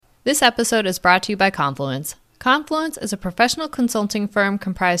This episode is brought to you by Confluence. Confluence is a professional consulting firm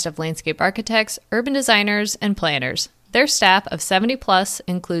comprised of landscape architects, urban designers, and planners. Their staff of 70 plus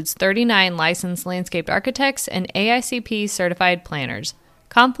includes 39 licensed landscape architects and AICP certified planners.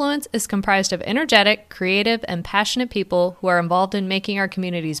 Confluence is comprised of energetic, creative, and passionate people who are involved in making our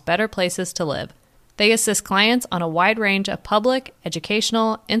communities better places to live. They assist clients on a wide range of public,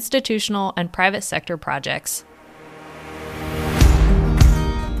 educational, institutional, and private sector projects.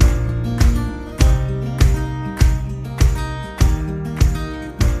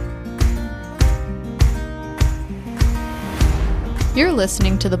 You're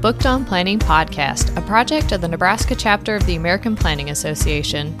listening to the Booked on Planning podcast, a project of the Nebraska chapter of the American Planning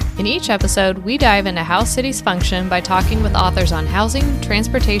Association. In each episode, we dive into how cities function by talking with authors on housing,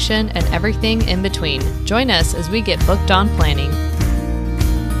 transportation, and everything in between. Join us as we get booked on planning.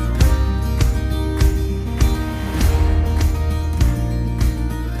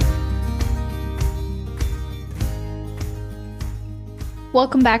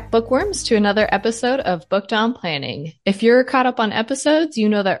 Welcome back, bookworms, to another episode of Booked on Planning. If you're caught up on episodes, you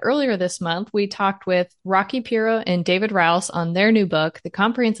know that earlier this month, we talked with Rocky Piro and David Rouse on their new book, The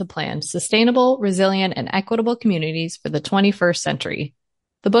Comprehensive Plan, Sustainable, Resilient, and Equitable Communities for the 21st Century.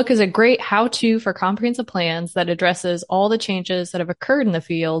 The book is a great how-to for comprehensive plans that addresses all the changes that have occurred in the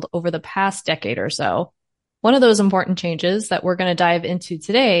field over the past decade or so. One of those important changes that we're going to dive into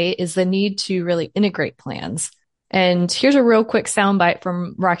today is the need to really integrate plans. And here's a real quick soundbite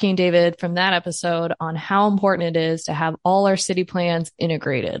from Rocky and David from that episode on how important it is to have all our city plans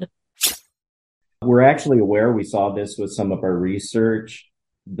integrated. We're actually aware, we saw this with some of our research,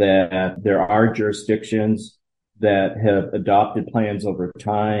 that there are jurisdictions that have adopted plans over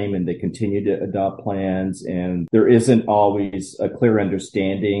time and they continue to adopt plans. And there isn't always a clear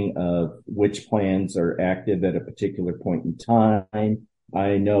understanding of which plans are active at a particular point in time.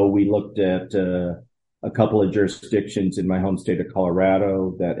 I know we looked at a couple of jurisdictions in my home state of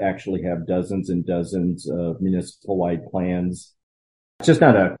Colorado that actually have dozens and dozens of municipal-wide plans. It's just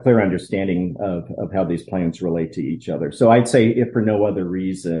not a clear understanding of how these plans relate to each other. So I'd say, if for no other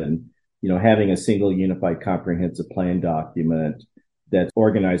reason, having a single unified comprehensive plan document that's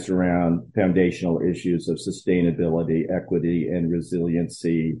organized around foundational issues of sustainability, equity, and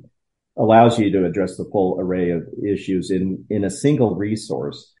resiliency allows you to address the full array of issues in a single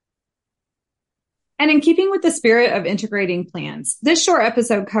resource. And in keeping with the spirit of integrating plans, this short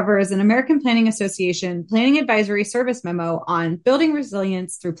episode covers an American Planning Association Planning Advisory Service memo on building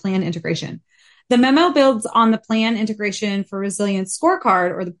resilience through plan integration. The memo builds on the Plan Integration for Resilience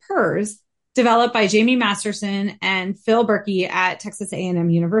Scorecard, or the PIRS, developed by Jamie Masterson and Phil Berkey at Texas A&M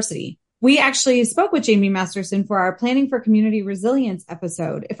University. We actually spoke with Jamie Masterson for our Planning for Community Resilience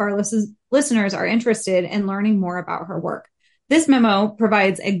episode, if our listeners are interested in learning more about her work. This memo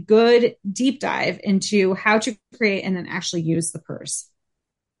provides a good deep dive into how to create and then actually use the PIRS.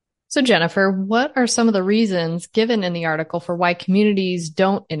 So Jennifer, what are some of the reasons given in the article for why communities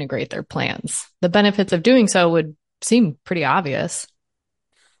don't integrate their plans? The benefits of doing so would seem pretty obvious.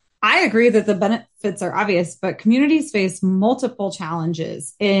 I agree that the benefits are obvious, but communities face multiple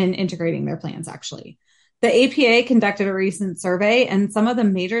challenges in integrating their plans, actually. The APA conducted a recent survey, and some of the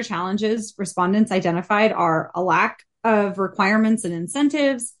major challenges respondents identified are a lack of requirements and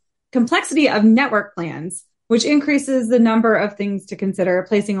incentives, complexity of network plans, which increases the number of things to consider,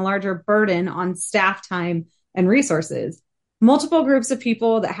 placing a larger burden on staff time and resources, multiple groups of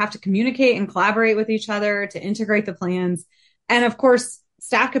people that have to communicate and collaborate with each other to integrate the plans, and of course,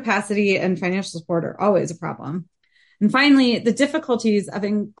 staff capacity and financial support are always a problem. And finally, the difficulties of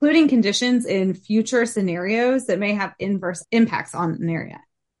including conditions in future scenarios that may have inverse impacts on an area.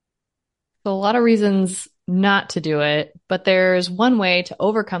 So a lot of reasons not to do it, but there's one way to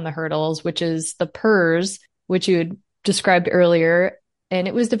overcome the hurdles, which is the PIRS, which you had described earlier. And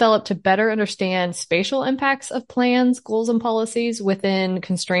it was developed to better understand spatial impacts of plans, goals, and policies within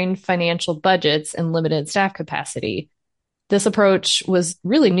constrained financial budgets and limited staff capacity. This approach was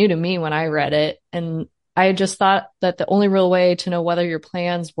really new to me when I read it. And I just thought that the only real way to know whether your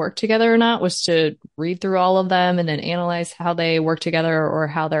plans work together or not was to read through all of them and then analyze how they work together or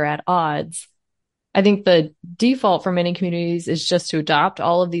how they're at odds. I think the default for many communities is just to adopt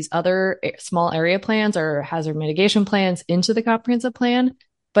all of these other small area plans or hazard mitigation plans into the comprehensive plan,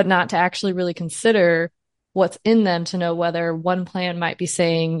 but not to actually really consider what's in them to know whether one plan might be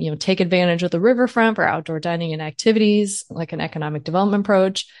saying, take advantage of the riverfront for outdoor dining and activities, like an economic development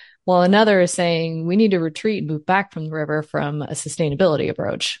approach, while another is saying we need to retreat and move back from the river from a sustainability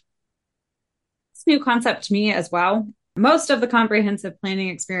approach. It's a new concept to me as well. Most of the comprehensive planning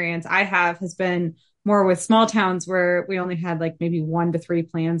experience I have has been more with small towns where we only had like maybe 1 to 3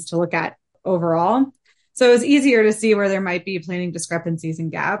 plans to look at overall. So it was easier to see where there might be planning discrepancies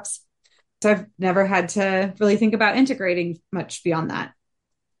and gaps. So I've never had to really think about integrating much beyond that.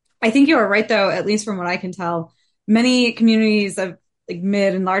 I think you are right, though, at least from what I can tell. Many communities of like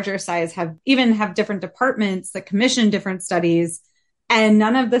mid and larger size have different departments that commission different studies, and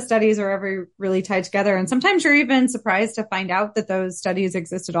none of the studies are ever really tied together. And sometimes you're even surprised to find out that those studies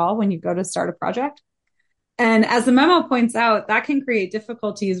exist at all when you go to start a project. And as the memo points out, that can create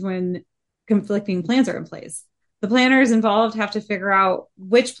difficulties when conflicting plans are in place. The planners involved have to figure out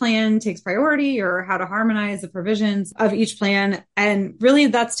which plan takes priority or how to harmonize the provisions of each plan. And really,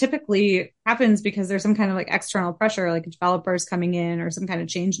 that's typically happens because there's some kind of like external pressure, like developers coming in or some kind of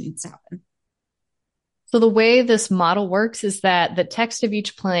change needs to happen. So the way this model works is that the text of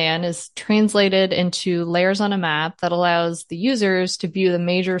each plan is translated into layers on a map that allows the users to view the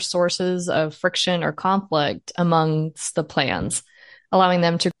major sources of friction or conflict amongst the plans, allowing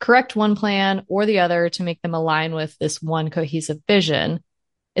them to correct one plan or the other to make them align with this one cohesive vision.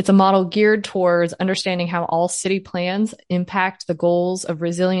 It's a model geared towards understanding how all city plans impact the goals of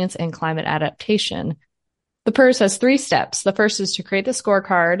resilience and climate adaptation. The PERS has 3 steps. The first is to create the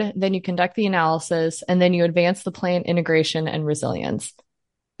scorecard, then you conduct the analysis, and then you advance the plan integration and resilience.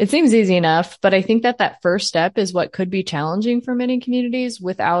 It seems easy enough, but I think that first step is what could be challenging for many communities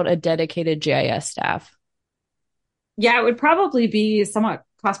without a dedicated GIS staff. Yeah, it would probably be somewhat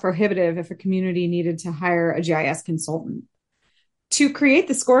cost prohibitive if a community needed to hire a GIS consultant. To create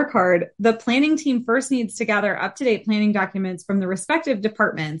the scorecard, the planning team first needs to gather up-to-date planning documents from the respective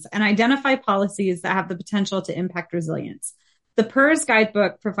departments and identify policies that have the potential to impact resilience. The PERS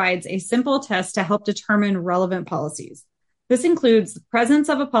guidebook provides a simple test to help determine relevant policies. This includes the presence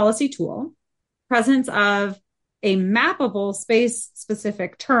of a policy tool, presence of a mappable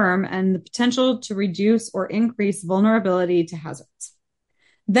space-specific term, and the potential to reduce or increase vulnerability to hazards.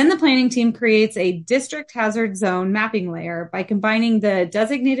 Then the planning team creates a district hazard zone mapping layer by combining the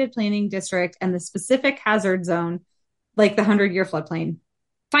designated planning district and the specific hazard zone, like the 100-year floodplain.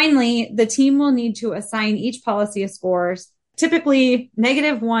 Finally, the team will need to assign each policy a score, typically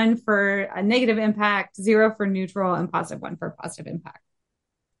 -1 for a negative impact, 0 for neutral, and +1 for positive impact.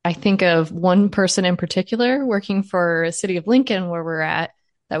 I think of one person in particular working for the city of Lincoln, where we're at,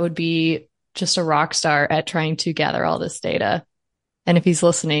 that would be just a rock star at trying to gather all this data. And if he's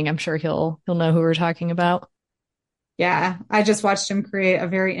listening, I'm sure he'll know who we're talking about. Yeah, I just watched him create a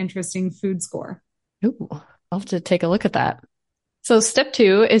very interesting food score. Ooh, I'll have to take a look at that. So step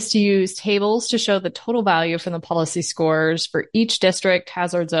 2 is to use tables to show the total value from the policy scores for each district,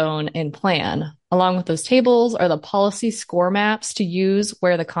 hazard zone, and plan. Along with those tables are the policy score maps to use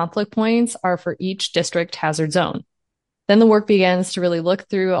where the conflict points are for each district hazard zone. Then the work begins to really look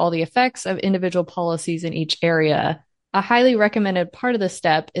through all the effects of individual policies in each area. A highly recommended part of this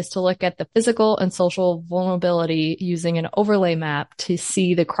step is to look at the physical and social vulnerability using an overlay map to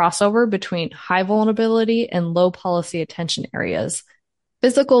see the crossover between high vulnerability and low policy attention areas.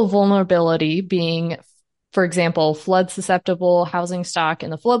 Physical vulnerability being, for example, flood susceptible housing stock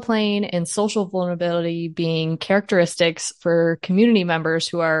in the floodplain, and social vulnerability being characteristics for community members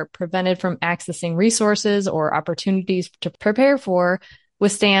who are prevented from accessing resources or opportunities to prepare for,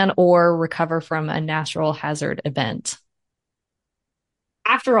 withstand, or recover from a natural hazard event.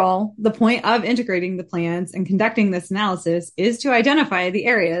 After all, the point of integrating the plans and conducting this analysis is to identify the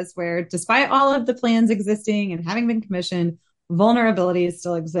areas where, despite all of the plans existing and having been commissioned, vulnerabilities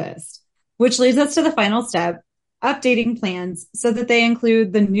still exist. Which leads us to the final step, updating plans so that they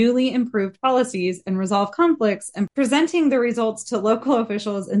include the newly improved policies and resolve conflicts, and presenting the results to local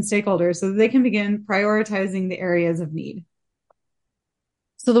officials and stakeholders so that they can begin prioritizing the areas of need.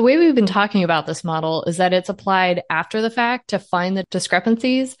 So the way we've been talking about this model is that it's applied after the fact to find the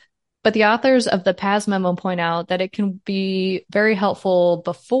discrepancies, but the authors of the PAS memo point out that it can be very helpful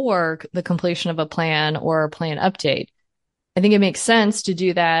before the completion of a plan or a plan update. I think it makes sense to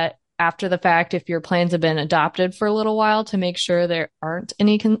do that after the fact if your plans have been adopted for a little while to make sure there aren't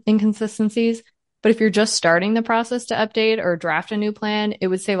any inconsistencies. But if you're just starting the process to update or draft a new plan, it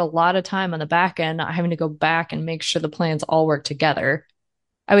would save a lot of time on the back end, not having to go back and make sure the plans all work together.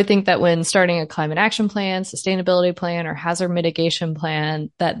 I would think that when starting a climate action plan, sustainability plan, or hazard mitigation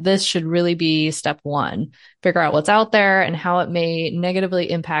plan, that this should really be step 1. Figure out what's out there and how it may negatively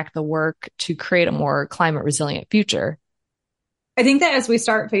impact the work to create a more climate resilient future. I think that as we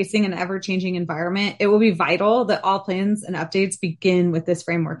start facing an ever-changing environment, it will be vital that all plans and updates begin with this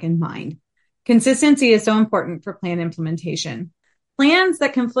framework in mind. Consistency is so important for plan implementation. Plans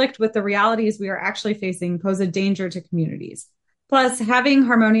that conflict with the realities we are actually facing pose a danger to communities. Plus, having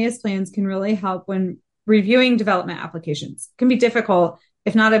harmonious plans can really help when reviewing development applications. It can be difficult,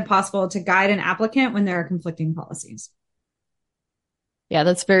 if not impossible, to guide an applicant when there are conflicting policies. Yeah,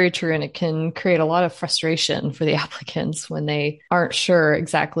 that's very true. And it can create a lot of frustration for the applicants when they aren't sure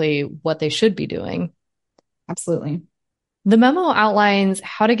exactly what they should be doing. Absolutely. The memo outlines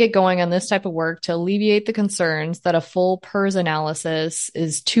how to get going on this type of work to alleviate the concerns that a full PERS analysis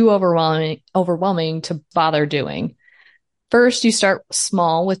is too overwhelming to bother doing. First, you start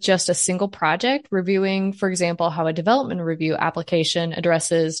small with just a single project, reviewing, for example, how a development review application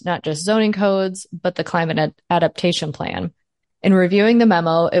addresses not just zoning codes, but the climate adaptation plan. In reviewing the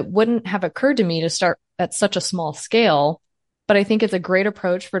memo, it wouldn't have occurred to me to start at such a small scale, but I think it's a great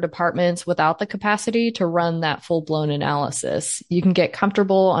approach for departments without the capacity to run that full-blown analysis. You can get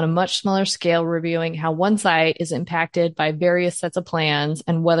comfortable on a much smaller scale reviewing how one site is impacted by various sets of plans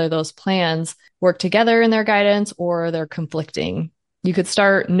and whether those plans work together in their guidance or they're conflicting. You could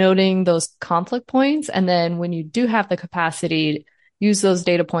start noting those conflict points, and then when you do have the capacity, use those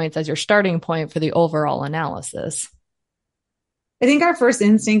data points as your starting point for the overall analysis. I think our first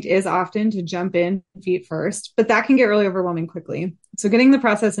instinct is often to jump in feet first, but that can get really overwhelming quickly. So getting the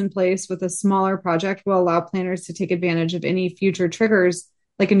process in place with a smaller project will allow planners to take advantage of any future triggers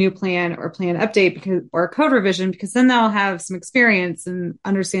like a new plan or plan update or a code revision, because then they'll have some experience and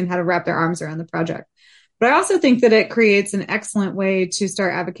understand how to wrap their arms around the project. But I also think that it creates an excellent way to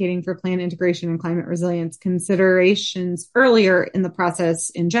start advocating for plan integration and climate resilience considerations earlier in the process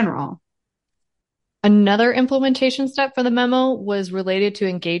in general. Another implementation step for the memo was related to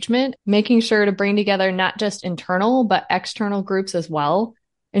engagement, making sure to bring together not just internal, but external groups as well,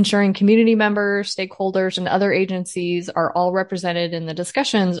 ensuring community members, stakeholders, and other agencies are all represented in the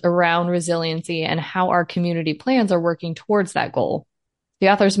discussions around resiliency and how our community plans are working towards that goal. The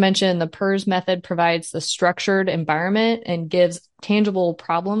authors mentioned the PERS method provides the structured environment and gives tangible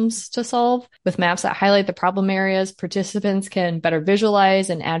problems to solve. With maps that highlight the problem areas, participants can better visualize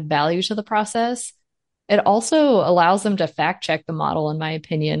and add value to the process. It also allows them to fact check the model, in my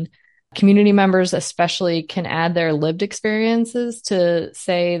opinion. Community members especially can add their lived experiences to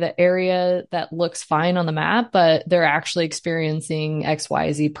say the area that looks fine on the map, but they're actually experiencing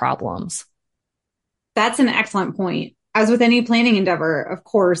XYZ problems. That's an excellent point. As with any planning endeavor, of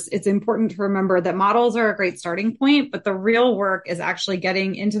course, it's important to remember that models are a great starting point, but the real work is actually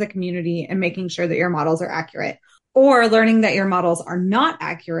getting into the community and making sure that your models are accurate, or learning that your models are not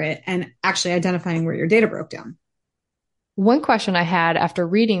accurate and actually identifying where your data broke down. One question I had after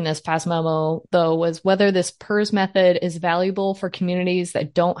reading this past memo, though, was whether this PERS method is valuable for communities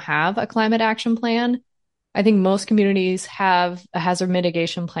that don't have a climate action plan. I think most communities have a hazard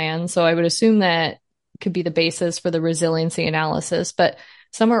mitigation plan, so I would assume that could be the basis for the resiliency analysis, but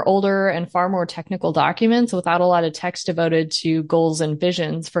some are older and far more technical documents without a lot of text devoted to goals and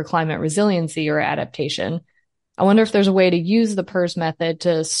visions for climate resiliency or adaptation. I wonder if there's a way to use the PERS method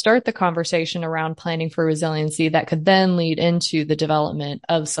to start the conversation around planning for resiliency that could then lead into the development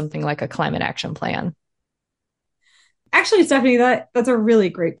of something like a climate action plan. Actually, Stephanie, that's a really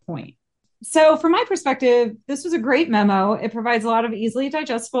great point. So from my perspective, this was a great memo. It provides a lot of easily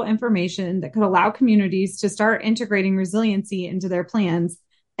digestible information that could allow communities to start integrating resiliency into their plans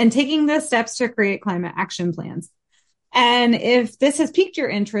and taking the steps to create climate action plans. And if this has piqued your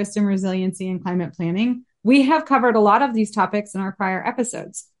interest in resiliency and climate planning, we have covered a lot of these topics in our prior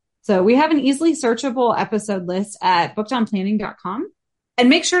episodes. So we have an easily searchable episode list at bookedonplanning.com. And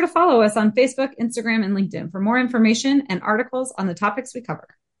make sure to follow us on Facebook, Instagram, and LinkedIn for more information and articles on the topics we cover.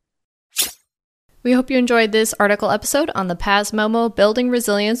 We hope you enjoyed this article episode on the PAS MOMO Building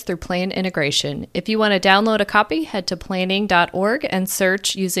Resilience Through Plan Integration. If you want to download a copy, head to planning.org and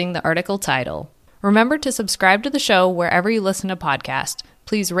search using the article title. Remember to subscribe to the show wherever you listen to podcasts.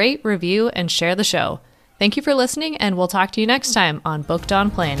 Please rate, review, and share the show. Thank you for listening, and we'll talk to you next time on Booked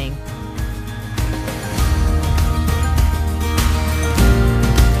on Planning.